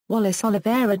Wallace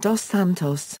Oliveira dos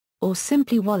Santos, or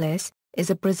simply Wallace, is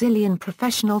a Brazilian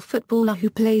professional footballer who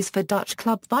plays for Dutch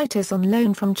club Vitesse on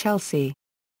loan from Chelsea.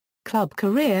 Club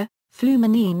career,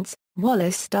 Fluminense.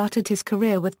 Wallace started his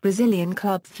career with Brazilian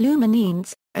club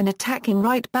Fluminense, an attacking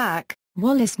right-back.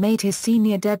 Wallace made his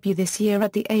senior debut this year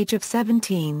at the age of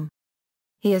 17.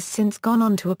 He has since gone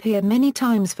on to appear many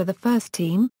times for the first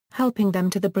team, helping them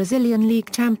to the Brazilian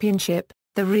League Championship,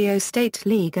 the Rio State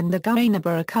League and the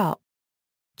Guanabara Cup.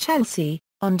 Chelsea.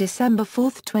 On December 4,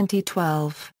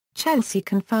 2012, Chelsea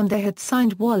confirmed they had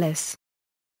signed Wallace.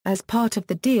 As part of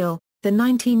the deal, the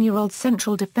 19-year-old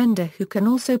central defender who can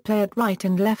also play at right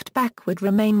and left back would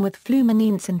remain with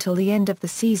Fluminense until the end of the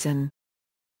season.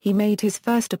 He made his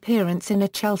first appearance in a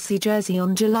Chelsea jersey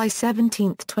on July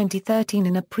 17, 2013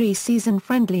 in a pre-season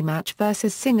friendly match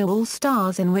versus Singer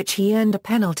All-Stars in which he earned a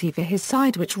penalty for his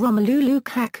side which Romelu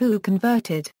Lukaku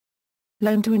converted.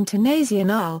 Loaned to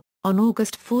Internacional. On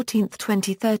August 14,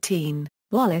 2013,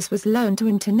 Wallace was loaned to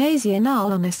Internacional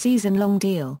on a season-long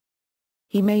deal.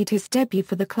 He made his debut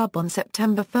for the club on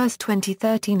September 1,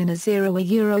 2013 in a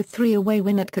 0-3 away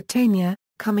win at Catania,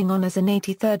 coming on as an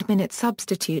 83rd-minute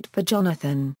substitute for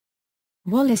Jonathan.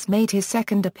 Wallace made his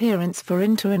second appearance for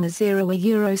Inter in a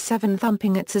 0-7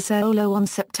 thumping at Sassuolo on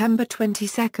September 22,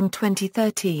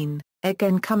 2013,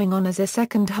 again coming on as a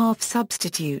second-half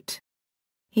substitute.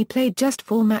 He played just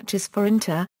 4 matches for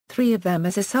Inter, 3 of them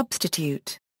as a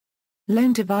substitute.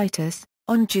 Loaned to Vitesse,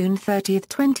 on June 30,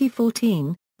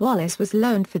 2014, Wallace was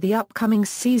loaned for the upcoming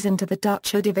season to the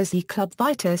Dutch Eredivisie club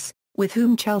Vitesse, with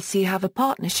whom Chelsea have a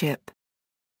partnership.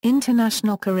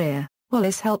 International career.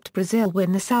 Wallace helped Brazil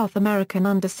win the South American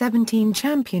Under-17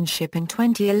 Championship in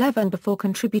 2011 before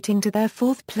contributing to their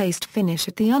 4th-placed finish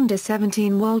at the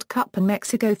Under-17 World Cup in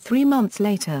Mexico 3 months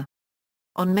later.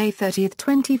 On May 30,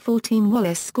 2014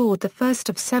 Wallace scored the first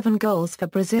of 7 goals for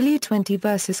Brazil U20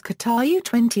 vs Qatar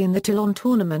U20 in the Toulon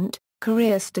tournament.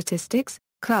 Career statistics,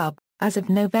 club, as of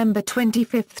November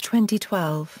 25,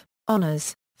 2012,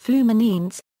 Honours,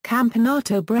 Fluminense,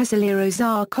 Campeonato Brasileiro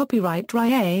XR Copyright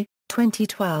RIA,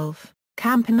 2012,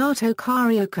 Campeonato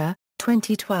Carioca,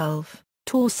 2012,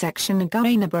 Tour Section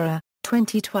Guanabara,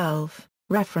 2012,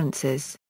 References